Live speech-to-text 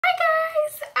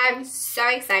I'm so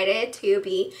excited to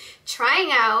be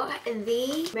trying out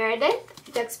the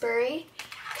Meredith Duxbury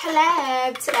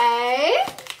collab today.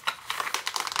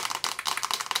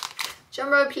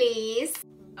 Drumroll please.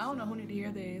 I don't know who need to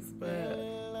hear this, but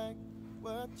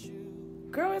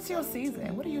girl, it's your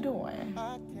season. What are you doing?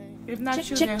 If not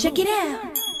you, then check who? it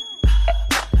out.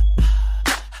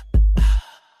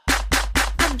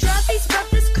 I'm drunk, these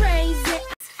brothers crazy.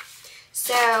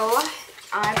 So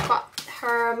I've got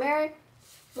her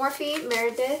Morphe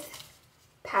Meredith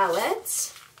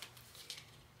palette.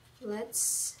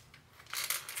 Let's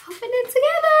open it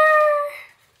together.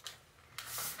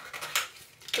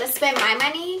 Let's spend my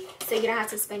money so you don't have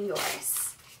to spend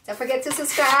yours. Don't forget to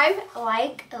subscribe,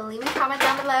 like, leave me a comment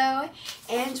down below,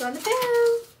 and join the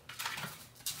family.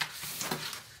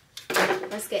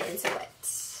 Let's get into it.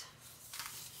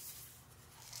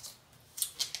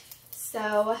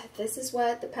 So this is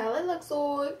what the palette looks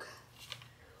like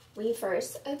when you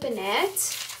first open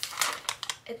it.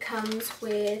 It comes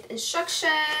with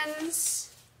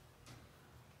instructions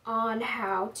on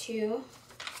how to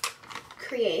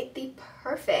create the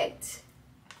perfect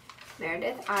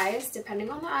Meredith eyes, depending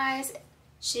on the eyes.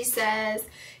 She says,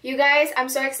 you guys, I'm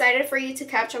so excited for you to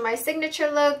capture my signature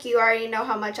look. You already know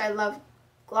how much I love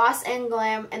gloss and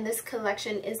glam, and this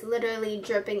collection is literally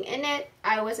dripping in it.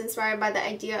 I was inspired by the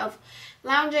idea of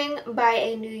lounging by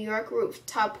a New York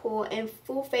rooftop pool in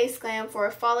full face glam for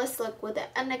a flawless look with an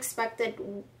unexpected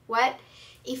wet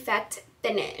effect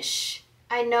finish.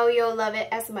 I know you'll love it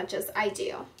as much as I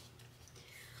do.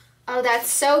 Oh, that's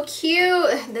so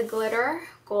cute. The glitter,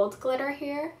 gold glitter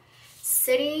here.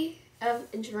 City of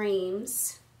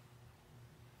Dreams.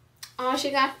 Oh,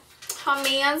 she got her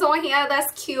mans on here.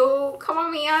 That's cute. Come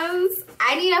on, mans.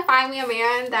 I need to find me a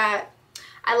man that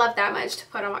I love that much to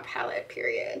put on my palette,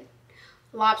 period.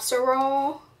 Lobster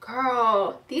roll.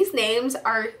 Girl, these names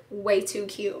are way too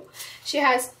cute. She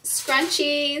has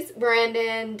Scrunchies,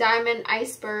 Brandon, Diamond,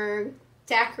 Iceberg,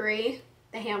 Daiquiri,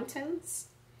 the Hamptons.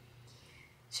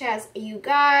 She has You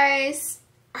Guys.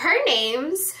 Her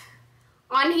names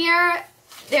on here,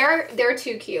 they're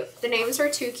too cute. The names are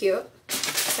too cute.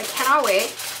 So I cannot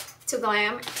wait to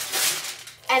glam.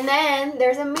 And then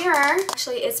there's a mirror.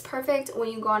 Actually, it's perfect when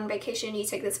you go on vacation, you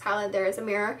take this palette, there is a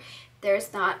mirror.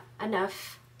 There's not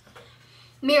enough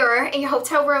mirror in your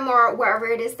hotel room or wherever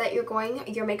it is that you're going.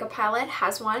 Your makeup palette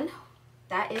has one.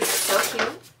 That is so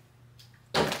cute.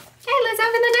 Okay, let's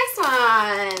open the next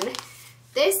one.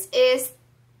 This is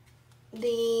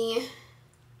the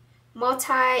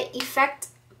multi-effect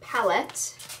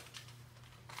palette.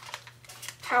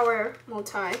 Power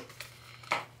multi.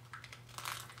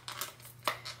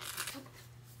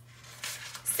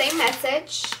 Same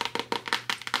message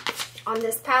on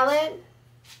this palette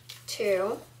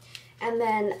too. And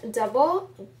then double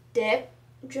dip,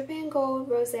 dripping gold,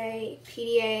 rose,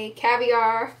 PDA,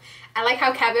 caviar. I like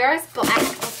how caviar is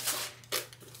black.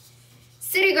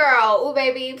 City Girl, oh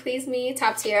baby, please me,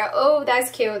 top tier. Oh,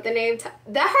 that's cute. The name,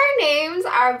 her names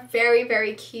are very,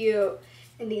 very cute.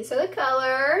 And these are the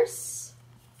colors.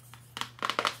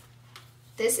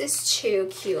 This is too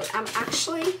cute. I'm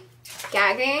actually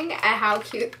gagging at how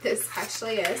cute this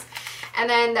actually is. And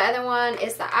then the other one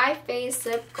is the Eye Face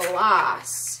Lip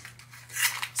Gloss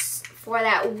for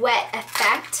that wet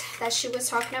effect that she was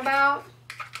talking about.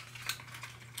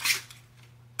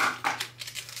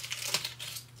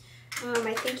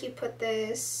 I think you put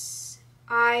this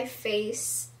eye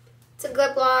face. It's a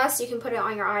lip gloss. You can put it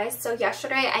on your eyes. So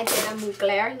yesterday I did a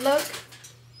Mugler look.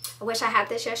 I wish I had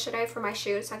this yesterday for my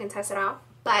shoot so I can test it out.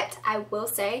 But I will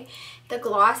say the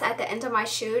gloss at the end of my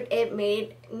shoot, it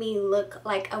made me look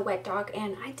like a wet dog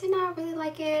and I did not really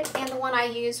like it. And the one I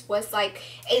used was like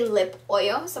a lip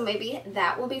oil. So maybe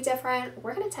that will be different.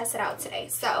 We're going to test it out today.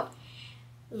 So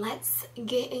let's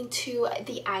get into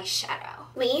the eyeshadow.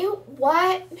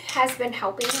 What has been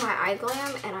helping my eye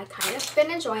glam, and I kind of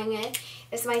been enjoying it,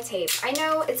 is my tape. I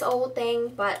know it's an old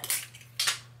thing, but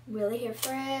I'm really here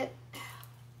for it.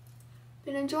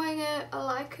 Been enjoying it. I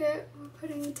like it. We're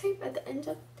putting the tape at the end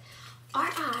of our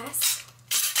eyes.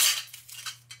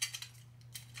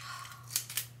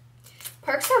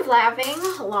 Perks of having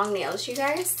long nails, you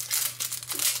guys.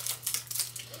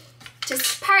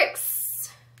 Just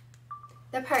perks.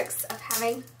 The perks of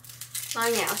having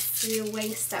long nails. You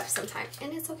waste stuff sometimes,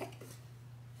 and it's okay.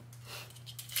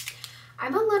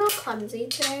 I'm a little clumsy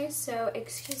today, so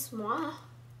excuse moi.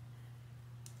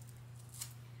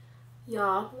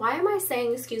 Y'all, why am I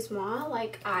saying excuse moi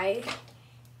like I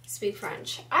speak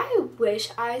French? I wish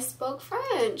I spoke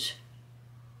French.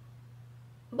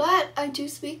 But I do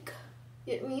speak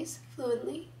Vietnamese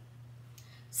fluently.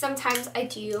 Sometimes I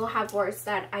do have words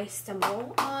that I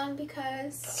stumble on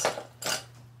because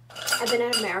I've been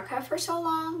in America for so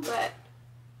long, but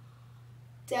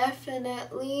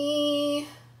definitely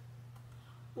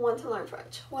want to learn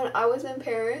French. When I was in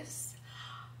Paris,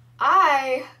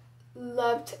 I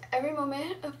loved every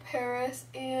moment of Paris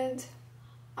and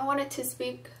I wanted to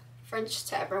speak French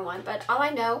to everyone, but all I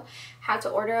know how to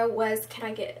order was, can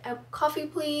I get a coffee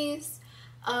please?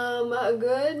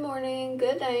 Good morning,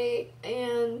 good night,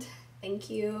 and thank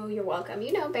you, you're welcome,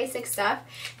 you know, basic stuff.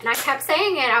 And I kept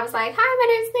saying it. I was like, hi, my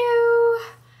name's New,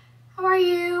 how are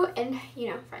you? And you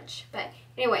know, French. But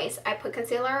anyways, I put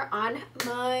concealer on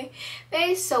my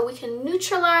base so we can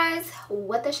neutralize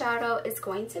what the shadow is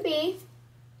going to be.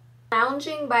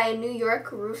 Lounging by a New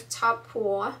York rooftop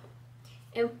pool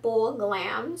in full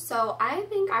glam. So I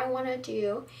think I want to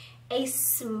do a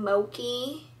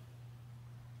smoky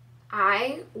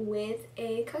eye with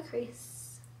a cut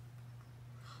crease.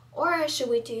 Or should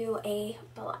we do a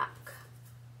black?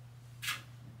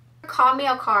 Call Me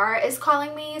a Car is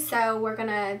calling me, so we're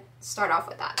gonna start off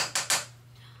with that.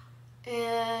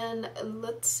 And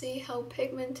let's see how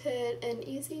pigmented and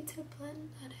easy to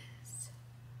blend that is.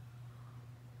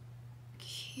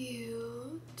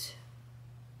 Cute.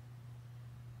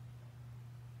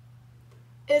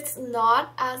 It's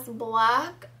not as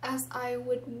black as I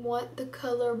would want the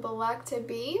color black to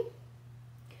be,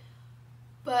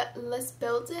 but let's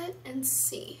build it and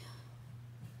see.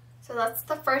 So that's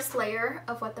the first layer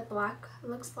of what the black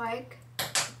looks like.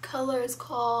 The color is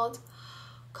called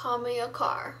Call Me a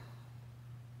Car.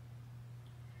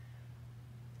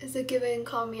 Is it giving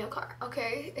Call Me a Car?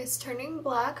 Okay, it's turning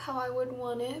black how I would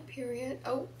want it, period.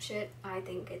 Oh shit, I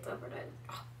think it's overdone.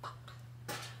 Oh, fuck.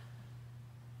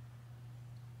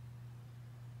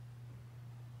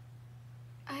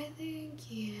 I think,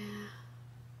 yeah.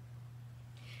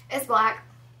 It's black.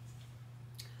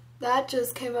 That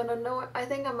just came out of nowhere. I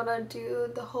think I'm gonna do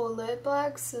the whole lid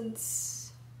black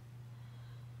since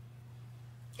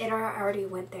it already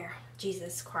went there.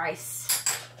 Jesus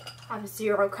Christ. I have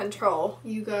zero control,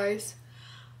 you guys.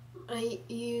 I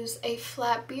use a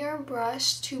flat beer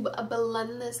brush to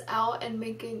blend this out and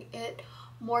making it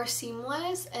more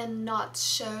seamless and not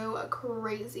show a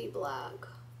crazy black.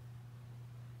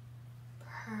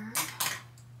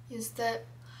 Use the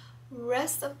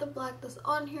rest of the black that's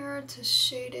on here to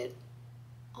shade it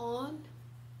on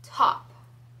top.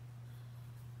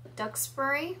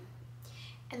 Duxbury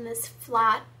and this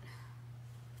flat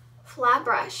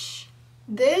brush.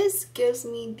 This gives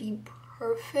me the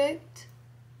perfect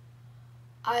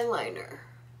eyeliner,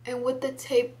 and with the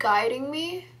tape guiding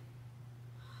me,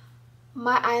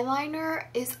 my eyeliner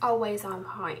is always on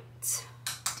point.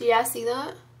 Do y'all see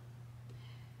that?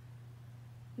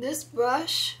 This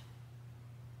brush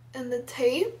and the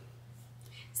tape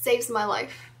saves my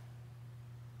life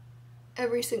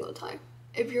every single time.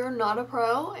 If you're not a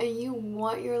pro and you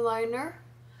want your liner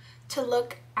to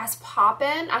look as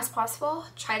poppin' as possible,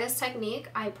 try this technique.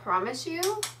 I promise you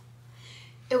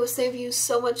it will save you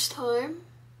so much time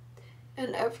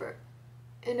and effort,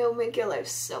 and it'll make your life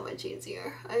so much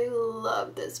easier. I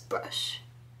love this brush,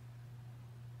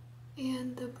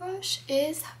 and the brush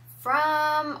is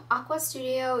from Aqua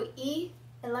Studio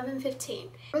E1115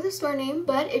 for the store name,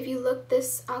 but if you look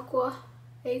this Aqua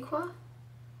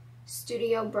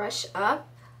Studio brush up,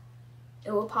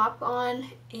 it will pop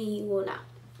on and you will know.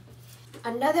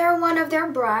 Another one of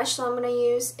their brush, so I'm going to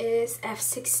use is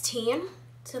F16.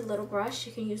 It's a little brush.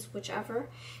 You can use whichever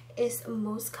is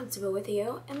most comfortable with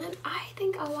you. And then I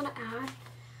think I want to add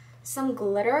some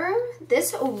glitter.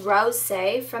 This rose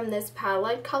from this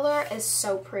palette color is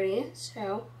so pretty.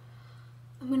 So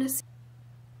I'm going to see.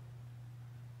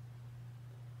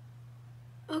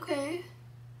 Okay.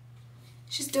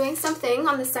 She's doing something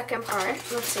on the second part.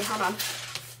 Let's see, hold on.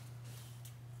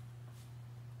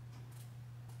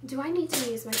 Do I need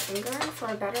to use my finger for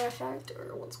a better effect,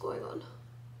 or what's going on?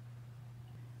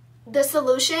 The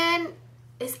solution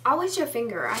is always your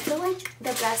finger. I feel like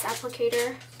the best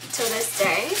applicator to this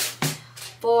day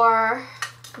for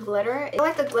glitter. I feel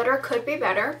like the glitter could be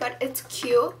better, but it's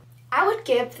cute. I would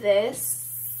give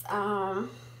this, I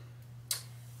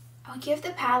would give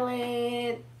the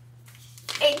palette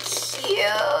a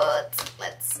cute,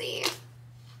 let's see.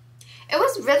 It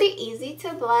was really easy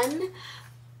to blend,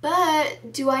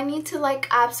 but do I need to like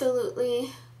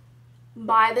absolutely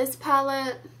buy this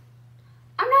palette?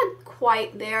 I'm not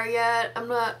quite there yet. I'm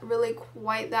not really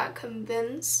quite that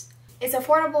convinced. It's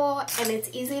affordable and it's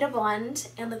easy to blend,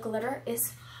 and the glitter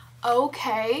is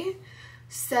okay.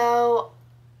 So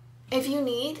if you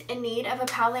in need of a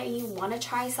palette and you want to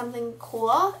try something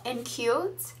cool and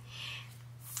cute,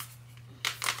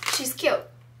 she's cute.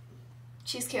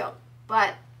 she's cute,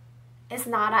 but it's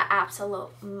not an absolute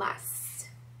must.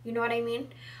 You know what I mean?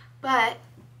 But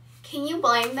can you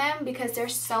blame them? Because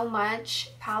there's so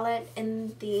much palette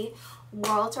in the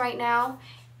world right now.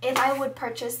 If I would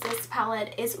purchase this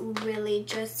palette, it's really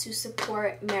just to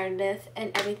support Meredith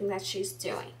and everything that she's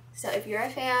doing. So if you're a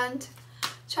fan,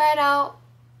 try it out.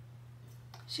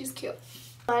 She's cute.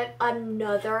 But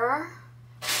another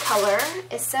color,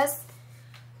 it says,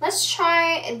 let's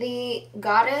try the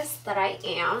Goddess That I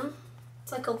Am.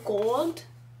 It's like a gold.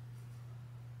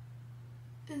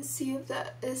 And see if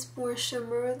that is more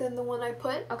shimmer than the one I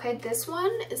put. Okay, this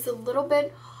one is a little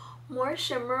bit more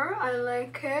shimmer. I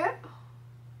like it.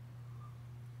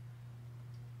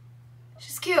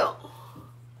 She's cute.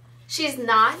 She's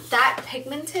not that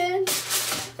pigmented,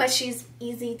 but she's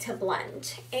easy to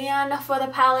blend. And for the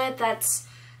palette, that's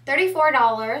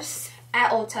 $34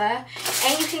 at Ulta,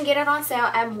 and you can get it on sale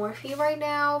at Morphe right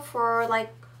now for like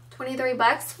 23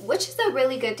 bucks, which is a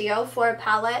really good deal for a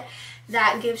palette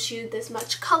that gives you this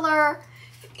much color,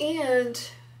 and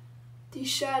the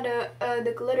shadow,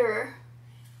 the glitter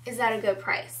is at a good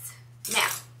price. Now,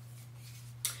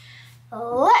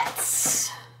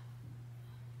 let's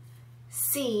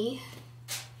see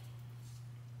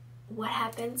what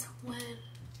happens when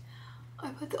I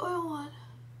put the oil on.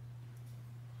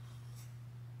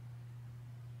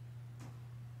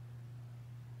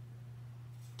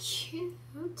 Cute.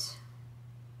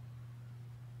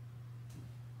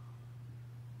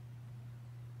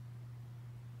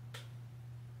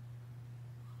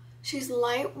 She's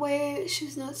lightweight,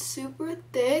 she's not super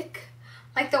thick.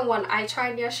 Like the one I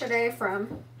tried yesterday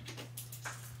from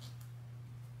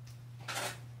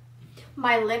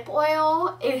my lip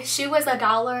oil. She was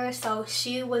 $1, so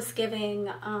she was giving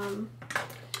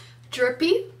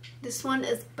drippy. This one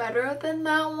is better than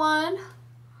that one.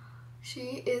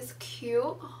 She is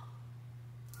cute.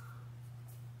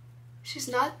 She's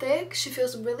not thick, she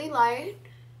feels really light.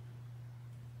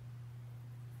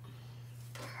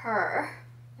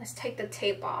 Let's take the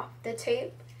tape off. The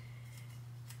tape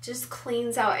just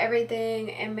cleans out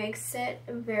everything and makes it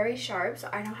very sharp, so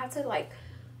I don't have to like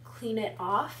clean it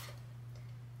off.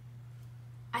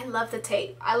 I love the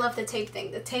tape. I love the tape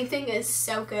thing. The tape thing is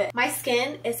so good. My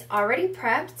skin is already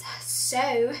prepped,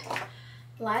 so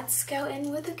let's go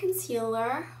in with the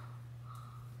concealer.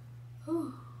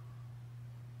 Ooh.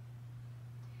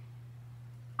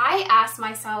 I ask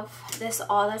myself this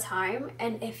all the time,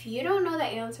 and if you don't know the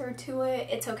answer to it,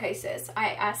 it's okay, sis.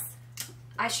 I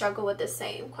struggle with the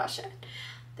same question.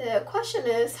 The question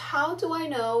is, how do I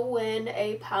know when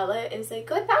a palette is a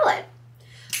good palette?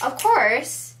 Of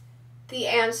course, the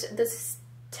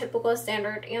typical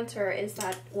standard answer is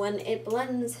that when it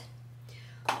blends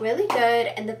really good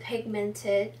and the pigment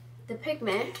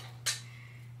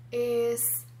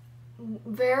is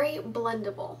very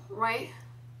blendable, right?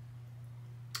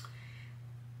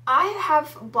 I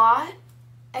have bought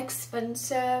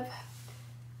expensive,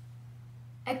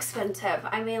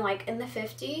 I mean like in the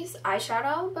 50s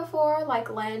eyeshadow before, like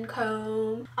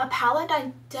Lancome. A palette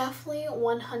I definitely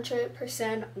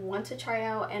 100% want to try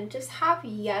out and just have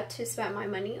yet to spend my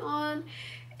money on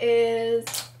is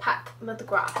Pat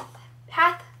McGrath.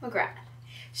 Pat McGrath.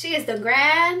 She is the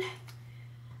grand,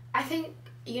 I think,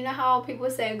 you know how people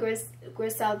say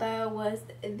Griselda was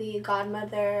the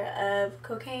godmother of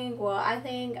cocaine? Well, I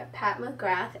think Pat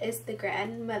McGrath is the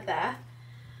grandmother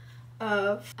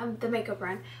of the makeup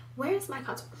brand. Where's my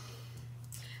contour?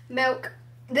 Milk.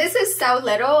 This is so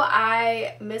little,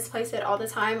 I misplace it all the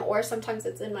time, or sometimes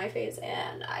it's in my face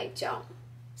and I don't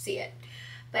see it.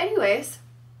 But anyways,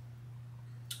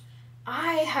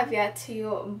 I have yet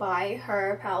to buy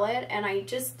her palette, and I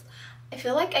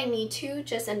feel like I need to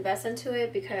just invest into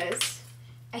it because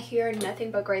I hear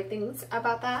nothing but great things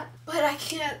about that. But I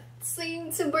can't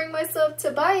seem to bring myself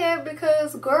to buy it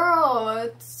because, girl,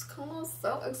 it's kind of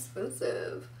so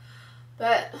expensive.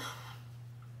 But,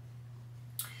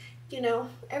 you know,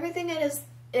 everything is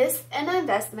an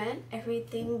investment.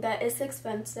 Everything that is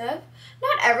expensive.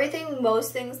 Not everything,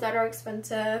 most things that are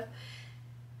expensive,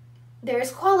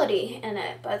 there's quality in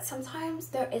it, but sometimes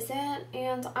there isn't,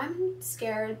 and I'm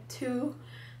scared to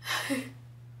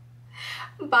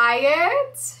buy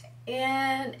it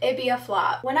and it be a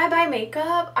flop. When I buy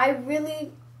makeup, I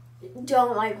really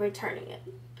don't like returning it.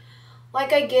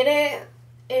 Like, I get it,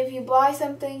 if you buy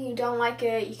something, you don't like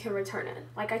it, you can return it.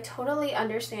 Like, I totally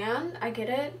understand, I get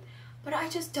it, but I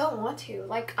just don't want to.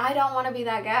 Like, I don't want to be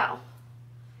that gal.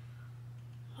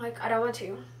 Like, I don't want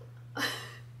to.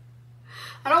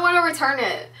 I don't want to return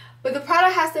it, but the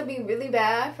product has to be really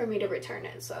bad for me to return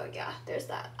it. So yeah, there's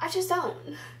that. I just don't.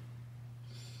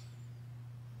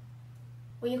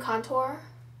 When you contour,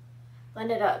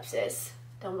 Blend it up, sis.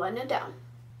 Don't blend it down.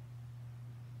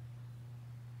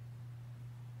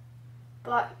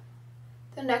 But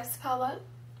the next palette,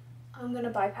 I'm gonna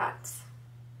bypass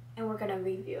and we're gonna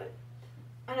review it.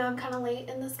 I know I'm kind of late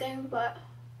in this game, but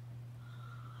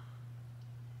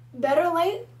better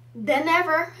late than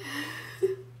never.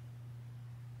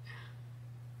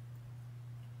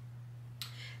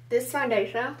 This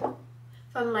foundation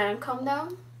from Lancome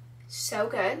though, so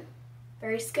good.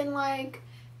 Very skin-like,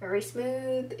 very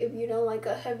smooth. If you don't like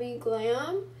a heavy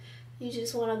glam, you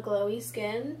just want a glowy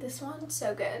skin, this one's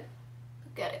so good.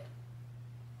 Look at it.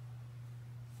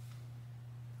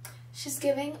 She's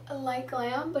giving a light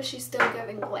glam, but she's still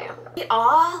giving glam. We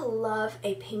all love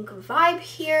a pink vibe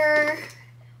here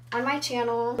on my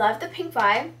channel. Love the pink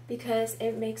vibe because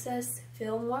it makes us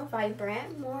feel more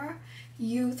vibrant, more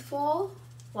youthful.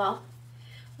 Well,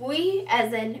 we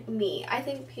as in me. I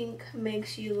think pink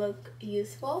makes you look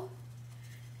youthful.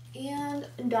 And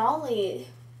dolly,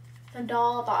 the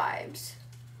doll vibes.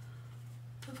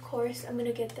 Of course, I'm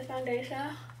gonna get the foundation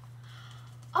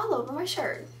all over my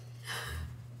shirt.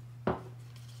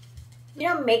 You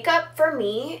know, makeup for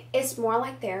me is more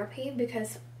like therapy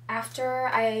because after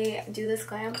I do this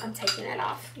glam, I'm taking it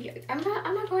off. I'm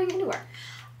not going anywhere.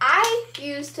 I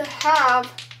used to have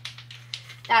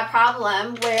that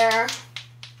problem where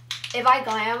if I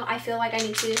glam, I feel like I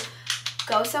need to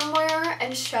go somewhere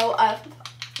and show up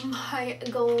my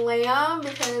glam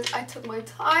because I took my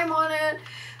time on it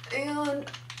and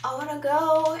I want to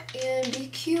go and be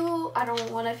cute. I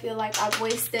don't want to feel like I've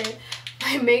wasted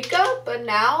my makeup, but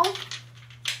now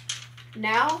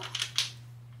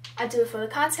I do it for the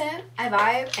content, I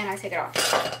vibe, and I take it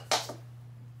off.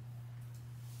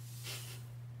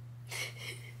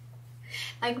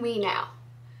 Like me now.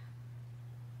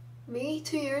 Me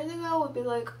 2 years ago would be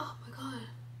like, oh my god,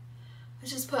 I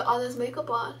just put all this makeup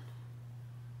on.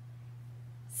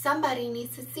 Somebody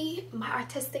needs to see my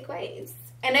artistic ways.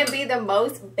 And it'd be the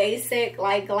most basic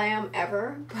like glam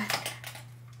ever, but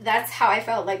that's how I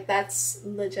felt. Like that's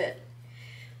legit.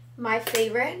 My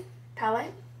favorite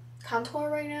palette, contour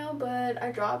right now, but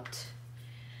I dropped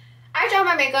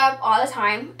my makeup all the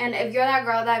time. And if you're that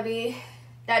girl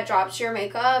that drops your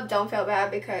makeup, don't feel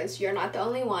bad because you're not the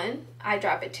only one. I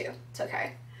drop it too. It's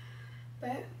okay.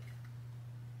 But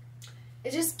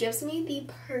it just gives me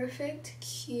the perfect,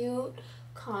 cute,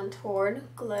 contoured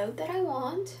glow that I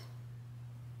want.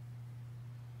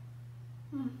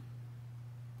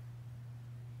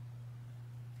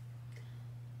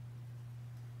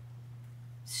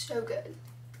 So good.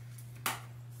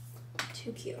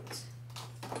 Too cute.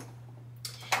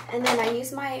 And then I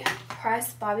use my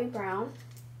pressed Bobbi Brown.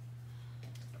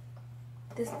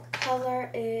 This color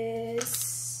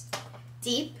is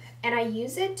deep and I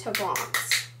use it to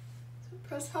bronze. So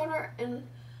pressed powder, and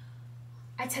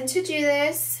I tend to do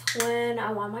this when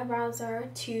I want my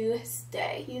bronzer to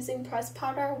stay. Using pressed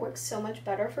powder works so much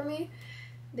better for me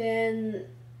than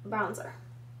bronzer.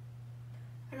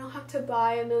 I don't have to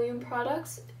buy a million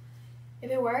products. If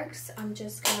it works, I'm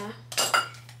just gonna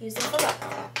use it for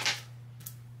that.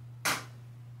 I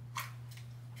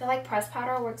feel like pressed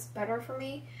powder works better for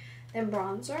me than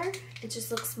bronzer. It just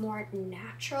looks more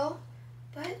natural,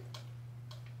 but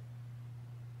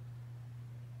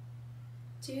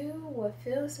do what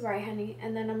feels right, honey.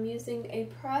 And then I'm using a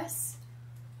pressed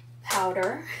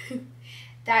powder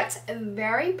that's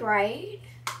very bright,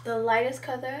 the lightest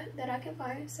color that I can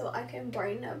find, so I can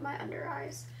brighten up my under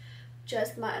eyes.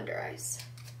 Just my under eyes,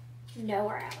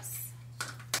 nowhere else.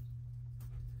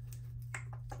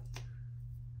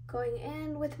 Going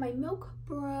in with my Milk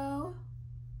Brow.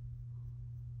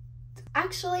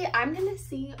 Actually, I'm gonna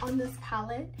see on this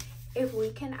palette if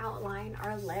we can outline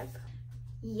our lip.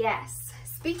 Yes,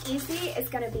 Speakeasy is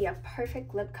gonna be a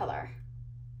perfect lip color.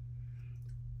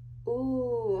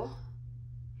 Ooh.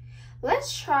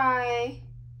 Let's try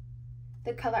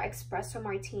the color Espresso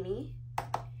Martini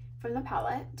from the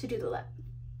palette to do the lip.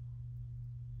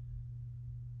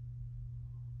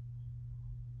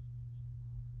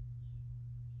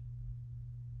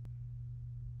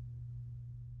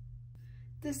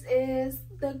 This is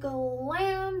the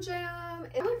Glam Jam.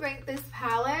 I would rate this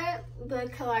palette, the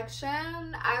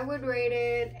collection, I would rate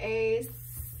it a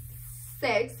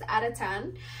 6 out of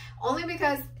 10. Only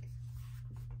because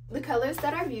the colors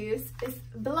that I've used is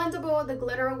blendable. The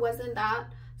glitter wasn't that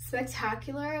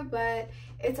spectacular, but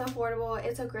it's affordable.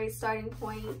 It's a great starting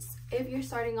point. If you're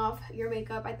starting off your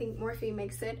makeup, I think Morphe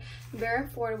makes it very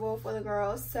affordable for the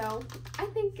girls. So I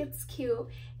think it's cute.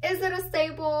 Is it a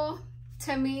staple?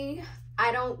 To me,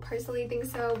 I don't personally think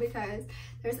so, because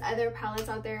there's other palettes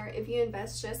out there. If you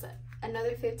invest just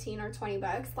another 15 or 20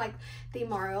 bucks, like the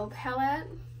Mario palette,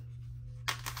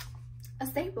 a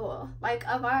staple, like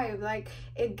a vibe. Like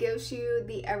it gives you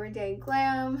the everyday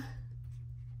glam.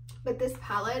 But this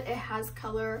palette, it has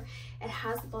color, it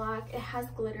has black, it has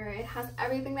glitter, it has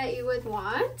everything that you would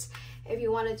want. If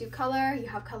you want to do color, you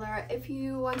have color. If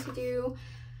you want to do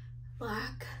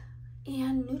black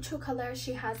and neutral color,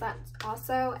 she has that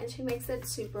also, and she makes it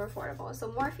super affordable.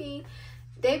 So Morphe,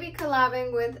 they be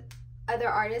collabing with other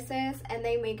artists and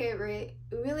they make it really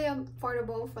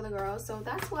affordable for the girls. So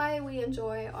that's why we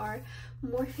enjoy our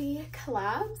Morphe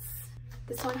collabs.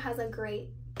 This one has a great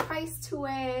price to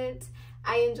it.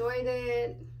 I enjoyed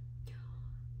it.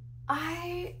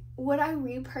 Would I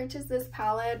repurchase this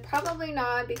palette? Probably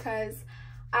not, because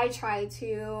I try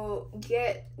to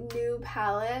get new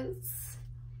palettes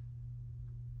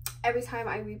every time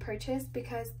I repurchase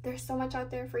because there's so much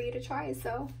out there for you to try.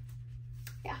 So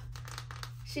yeah,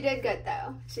 she did good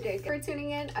though. She did good. For tuning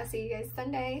in. I'll see you guys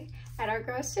Sunday at our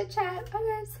Girls Chit Chat.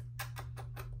 Bye guys.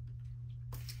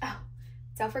 Oh,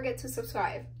 don't forget to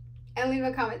subscribe and leave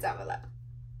a comment down below.